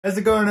How's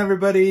it going,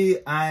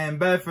 everybody? I am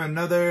back for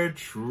another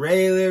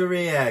trailer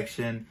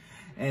reaction,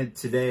 and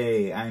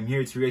today I'm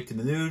here to react to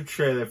the new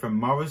trailer from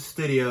Marvel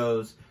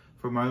Studios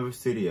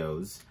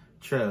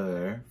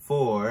trailer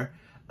for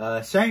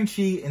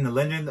Shang-Chi and the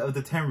Legend of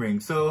the Ten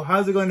Rings. So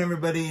how's it going,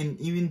 everybody? And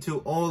even to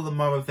all the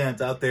Marvel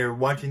fans out there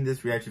watching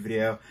this reaction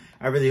video,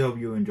 I really hope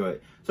you enjoy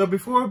it. So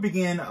before we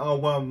begin,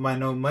 well, I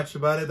know much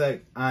about it.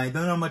 Like, I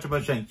don't know much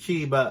about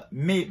Shang-Chi, but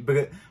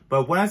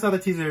when I saw the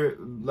teaser,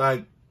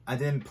 like, I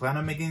didn't plan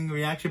on making a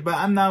reaction, but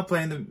I'm now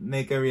planning to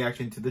make a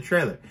reaction to the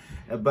trailer.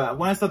 But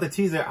when I saw the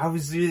teaser, I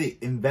was really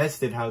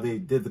invested how they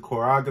did the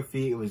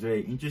choreography. It was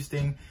very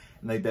interesting,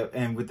 like that,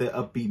 and with the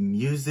upbeat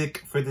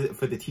music for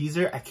the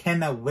teaser. I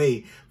cannot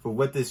wait for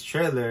what this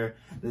trailer,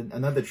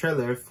 another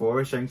trailer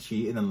for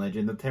Shang-Chi and the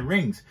Legend of the Ten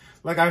Rings.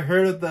 Like, I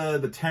heard of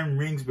the Ten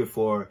Rings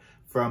before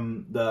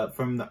from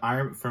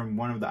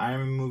one of the Iron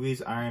Man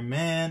movies, Iron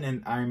Man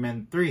and Iron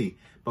Man 3.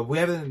 But we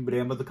haven't been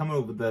able to come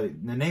up with the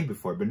name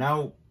before. But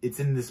now it's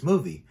in this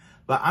movie.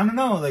 But I don't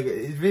know, like,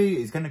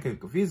 it's gonna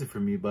get confusing for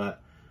me.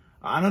 But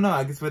I don't know.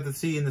 I guess we'll have to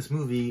see in this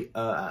movie,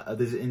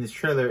 in this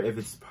trailer, if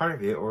it's part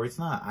of it or it's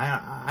not.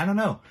 I don't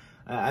know.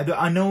 I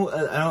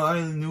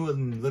only knew a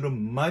little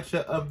much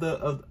of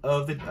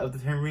the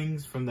Ten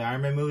Rings from the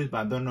Iron Man movies,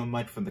 but I don't know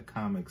much from the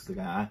comics. Like,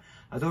 I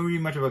don't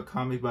read much about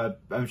comics, but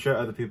I'm sure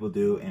other people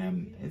do,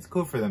 and it's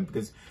cool for them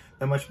because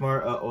they're much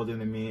more older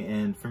than me.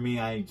 And for me,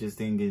 I just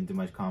didn't get into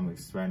much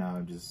comics right now.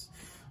 I'm just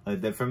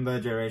from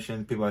the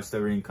generation, people are still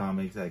reading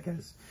comics, I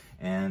guess,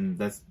 and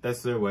that's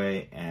their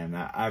way, and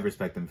I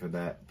respect them for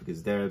that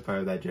because they're part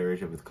of that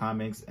generation with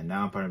comics, and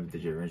now I'm part of the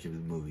generation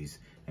with movies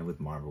and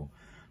with Marvel.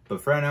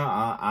 But for right now,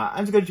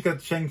 I'm just gonna check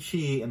out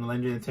Shang-Chi and the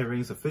Legend of the Ten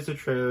Rings official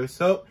trailer.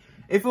 So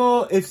if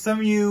some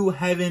of you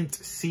haven't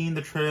seen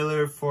the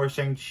trailer for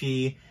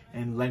Shang-Chi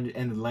and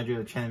the Legend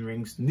of the Ten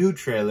Rings new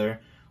trailer,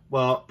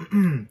 well,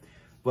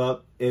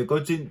 go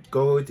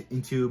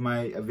into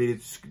my video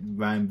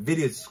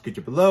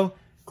description below.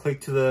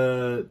 Click to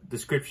the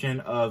description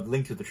of the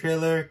link to the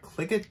trailer.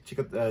 Click it.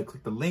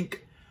 Click the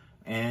link,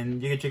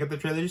 and you can check out the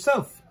trailer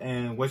yourself.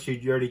 And once you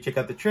already check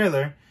out the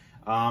trailer,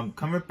 come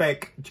right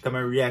back, check out my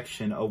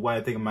reaction of what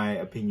I think of my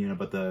opinion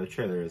about the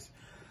trailer is.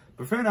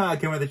 But for now, I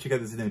can't wait to check out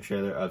this new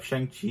trailer of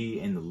Shang-Chi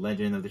and the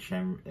Legend of the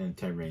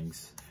Ten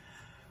Rings.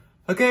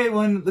 Okay,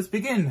 well, let's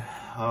begin.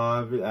 I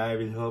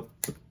really hope.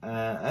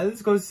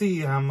 Let's go see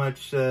how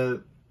much. I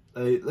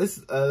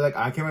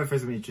can't wait for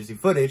some interesting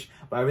footage,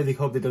 but I really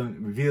hope they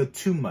don't reveal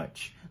too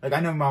much. Like,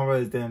 I know Marvel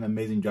has done an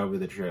amazing job with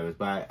the trailers,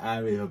 but I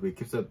really hope it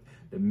keeps up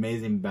the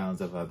amazing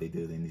balance of how they do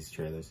it in these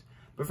trailers.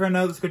 But for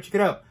now, let's go check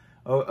it out.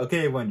 Oh, okay,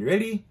 everyone, you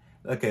ready?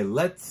 Okay,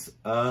 let's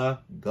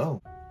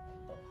go.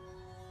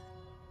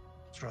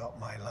 Throughout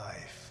my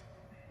life,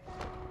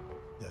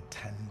 the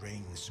Ten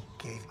Rings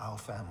gave our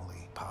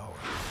family power.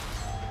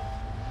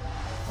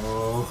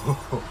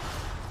 Oh,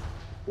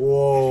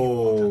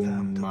 oh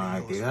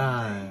my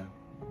God.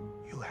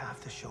 You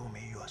have to show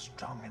me you are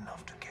strong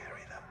enough to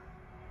carry them.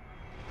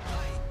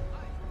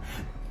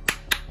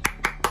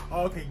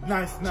 Okay,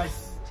 nice.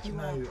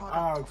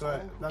 Oh,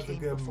 good. That's a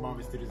good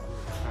Marvel Studios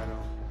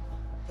title.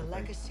 The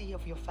legacy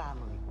of your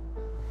family.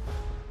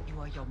 You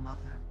are your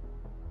mother.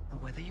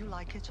 And whether you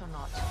like it or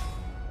not,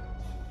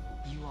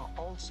 you are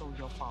also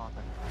your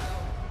father.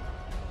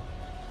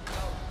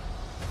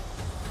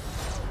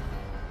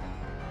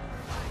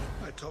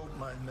 I told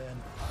my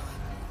men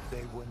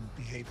they wouldn't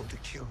be able to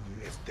kill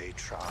you if they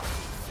tried.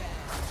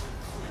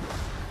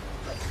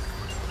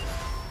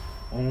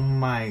 Oh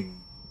my...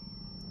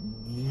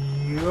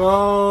 Yo!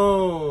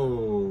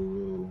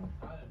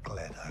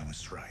 Glad I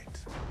was right.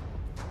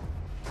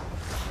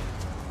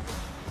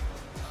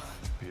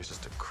 You're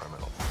just a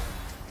criminal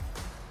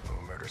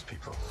who murders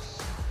people.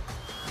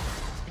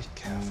 Be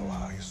careful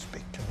how you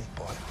speak to me,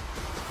 boy.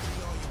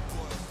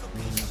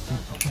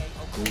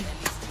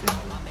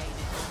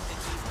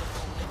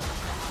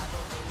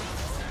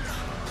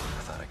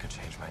 I thought I could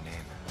change my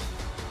name.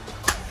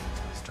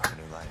 Start a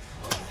new life.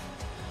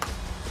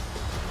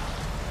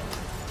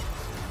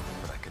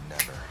 But I could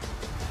never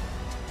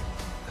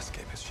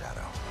escape his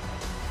shadow.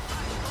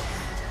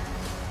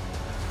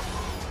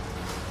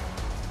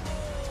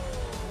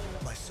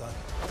 My son.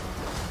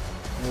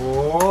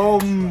 Oh,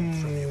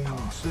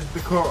 this is the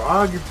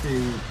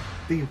choreography,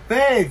 the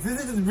effects.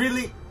 This is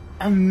really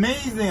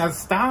amazing,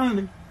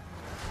 astounding.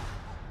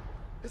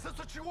 Is this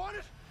what you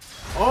wanted?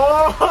 Oh,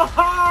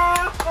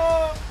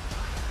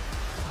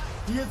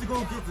 he has to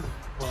go get this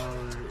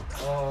part.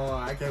 Oh,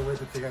 I can't wait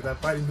to check out that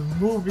fight in the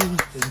movie.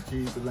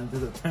 Shang-Chi, the Legend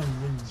of the Ten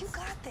Rings. You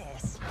got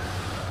this.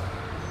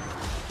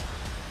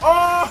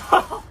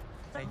 Oh,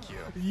 Thank you.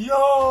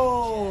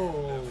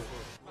 yo,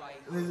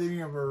 there's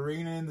even a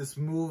arena in this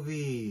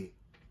movie.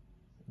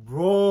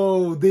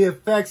 Bro, the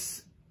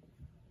effects,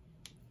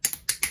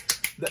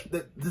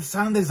 the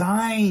sound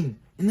design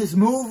in this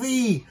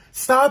movie.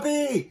 Stop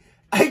it!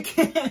 I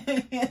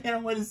can't. I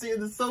want to see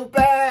this so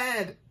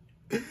bad.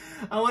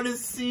 I want to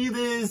see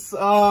this.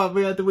 Oh,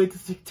 we have to wait till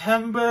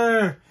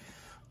September.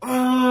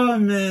 Oh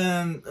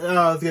man,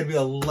 oh, it's gonna be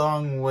a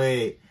long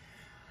wait.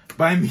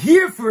 But I'm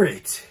here for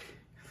it.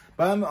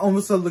 But I'm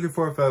also looking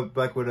forward for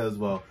Black Widow as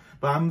well.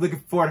 But I'm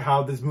looking forward to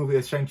how this movie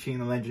is Shang-Chi and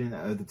the Legend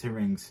of the Ten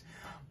Rings.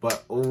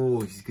 But,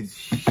 oh, he's good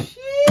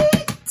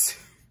shit.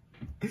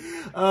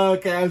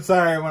 Okay, I'm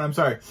sorry, everyone. I'm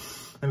sorry.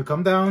 Let me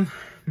calm down.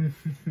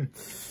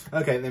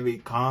 Okay, let me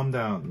calm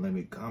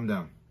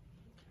down.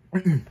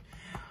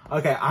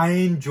 Okay, I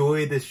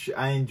enjoy this.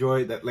 I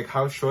enjoy that, like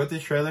how short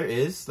this trailer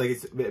is. Like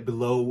it's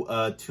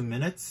below 2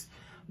 minutes,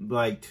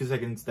 like 2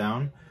 seconds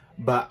down.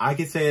 But I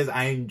could say is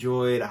I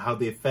enjoyed how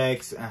the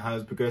effects and how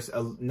it's progressed.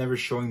 Never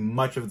showing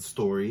much of the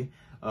story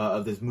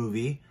of this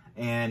movie,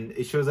 and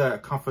it shows a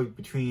conflict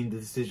between the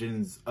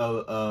decisions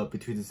of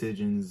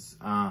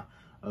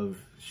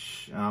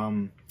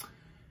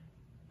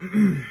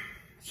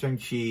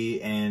Shang-Chi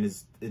and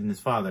his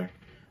father.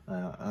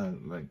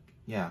 Like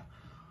yeah.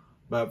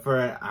 But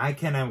I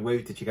cannot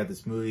wait to check out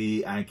this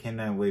movie. I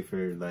cannot wait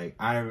for like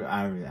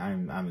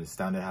I'm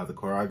astounded how the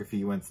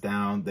choreography went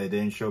down. They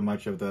didn't show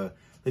much of the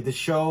they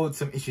showed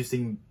some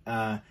interesting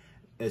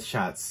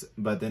shots,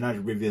 but they're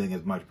not revealing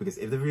as much because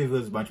if they reveal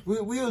as much,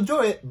 we'll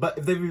enjoy it. But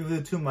if they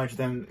reveal too much,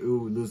 then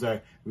we'll lose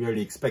our. We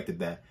already expected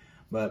that,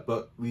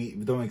 but we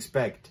don't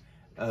expect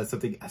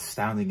something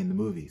astounding in the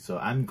movie. So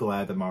I'm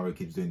glad that Marvel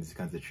keeps doing these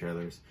kinds of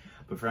trailers.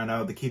 But for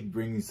now, they keep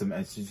bringing some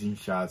interesting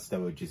shots that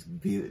would just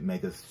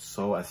make us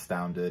so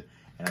astounded.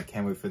 And I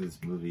can't wait for this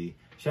movie.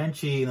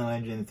 Shang-Chi and the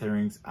Legend of the Ten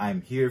Rings,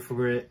 I'm here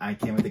for it. I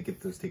can't wait to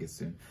get those tickets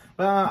soon.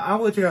 But I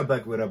will check out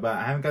Black Widow, but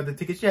I haven't got the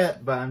tickets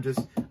yet. But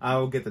I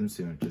will get them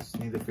soon. Just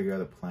need to figure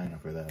out a plan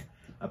for that.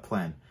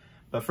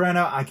 But for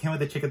now, I can't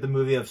wait to check out the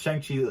movie of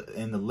Shang-Chi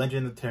and the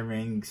Legend of the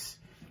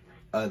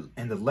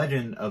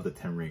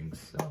Ten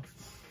Rings. So.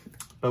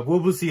 But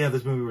we'll see how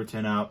this movie will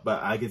turn out.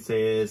 But I can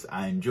say is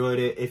I enjoyed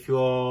it. If you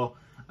all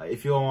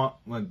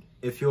want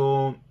to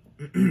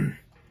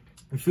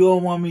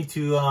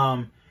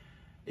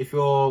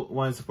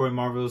support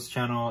Marvel's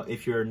channel,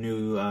 if you're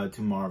new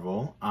to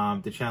Marvel,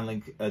 the channel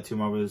link to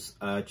Marvel's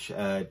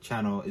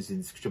channel is in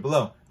the description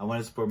below. I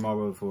want to support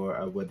Marvel for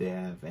what they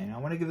have, and I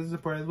want to give them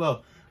support as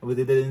well. What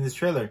they did in this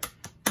trailer,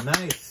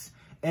 nice.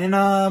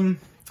 And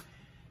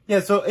yeah,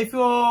 so if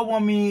you all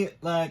want me,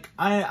 like,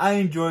 I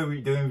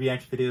enjoy doing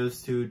reaction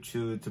videos to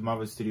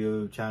Marvel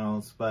Studio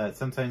channels, but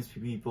sometimes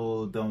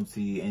people don't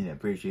see any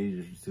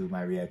appreciation to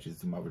my reactions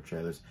to Marvel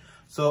trailers.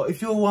 So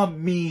if you want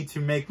me to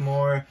make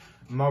more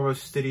Marvel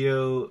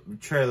Studio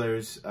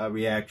trailers,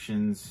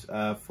 reactions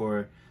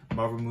for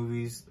Marvel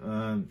movies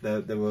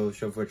that will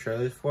show for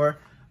trailers for,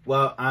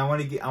 well, I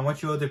want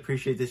you all to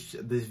appreciate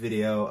this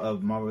video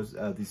of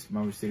these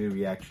Marvel Studio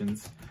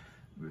reactions.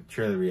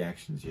 Trailer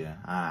reactions, yeah.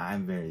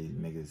 I'm very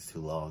making this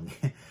too long.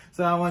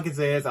 So all I can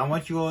say is I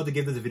want you all to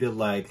give this video a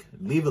like,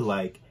 leave a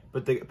like,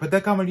 put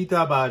that comment you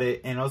thought about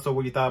it, and also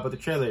what you thought about the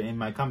trailer in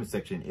my comment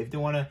section. If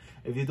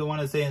you don't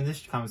wanna say in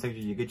this comment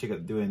section, you can check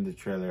out doing the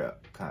trailer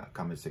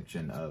comment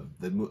section of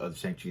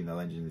Shang-Chi and the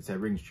Legend of the Ten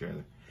Rings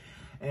trailer.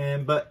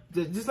 But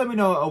just let me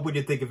know what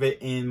you think of it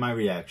in my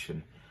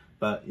reaction.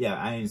 But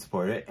yeah, I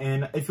support it.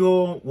 And if you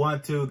all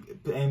want to,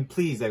 and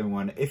please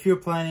everyone, if you're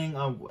planning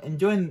on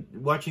enjoying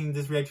watching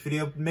this reaction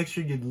video, make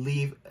sure you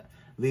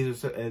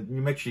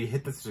make sure you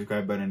hit the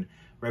subscribe button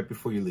right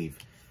before you leave.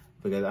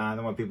 Because I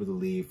don't want people to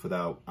leave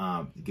without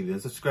giving a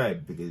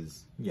subscribe,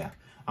 because yeah.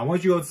 I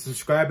want you all to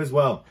subscribe as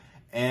well.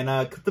 And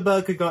click the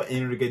bell, click out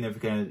in order to get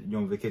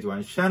notifications on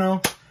this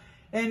channel.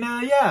 And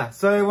yeah,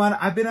 so everyone,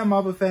 I've been a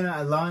Marvel fan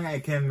as long as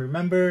I can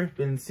remember.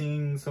 Been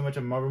seeing so much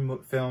of Marvel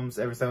films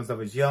ever since I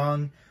was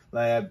young.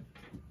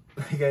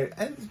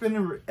 It's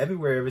been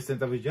everywhere ever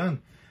since I was young.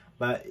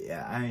 But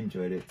yeah, I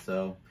enjoyed it.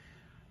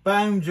 But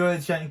I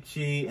enjoyed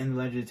Shang-Chi and the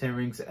Legend of the Ten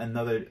Rings,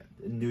 another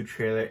new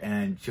trailer, and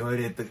I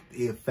enjoyed it. The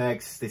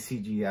effects, the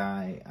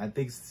CGI. I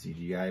think it's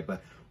CGI,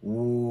 but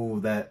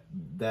ooh, that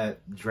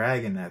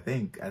dragon. I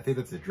think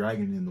that's a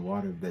dragon in the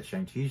water that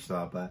Shang-Chi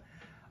saw, but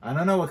I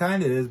don't know what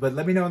kind it is. But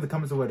let me know in the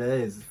comments of what it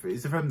is.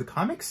 Is it from the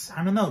comics?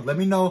 I don't know. Let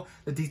me know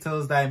the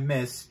details that I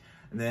missed.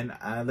 And then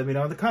let me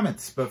know in the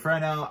comments. But for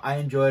right now, I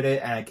enjoyed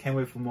it, and I can't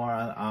wait for more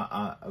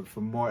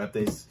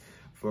updates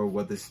for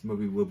what this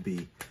movie will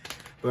be.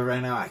 But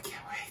right now, I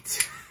can't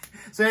wait.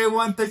 So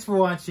everyone, thanks for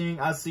watching.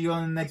 I'll see you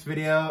on the next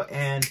video,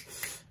 and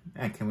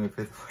I can't wait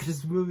for watch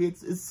this movie.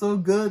 It's so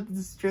good.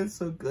 This trailer's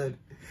so good.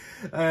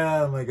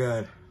 Oh my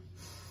god.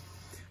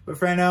 But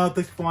for right now,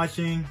 thanks for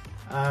watching.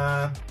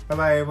 Bye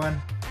bye everyone,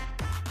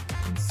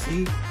 and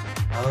see you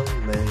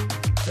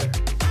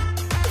later.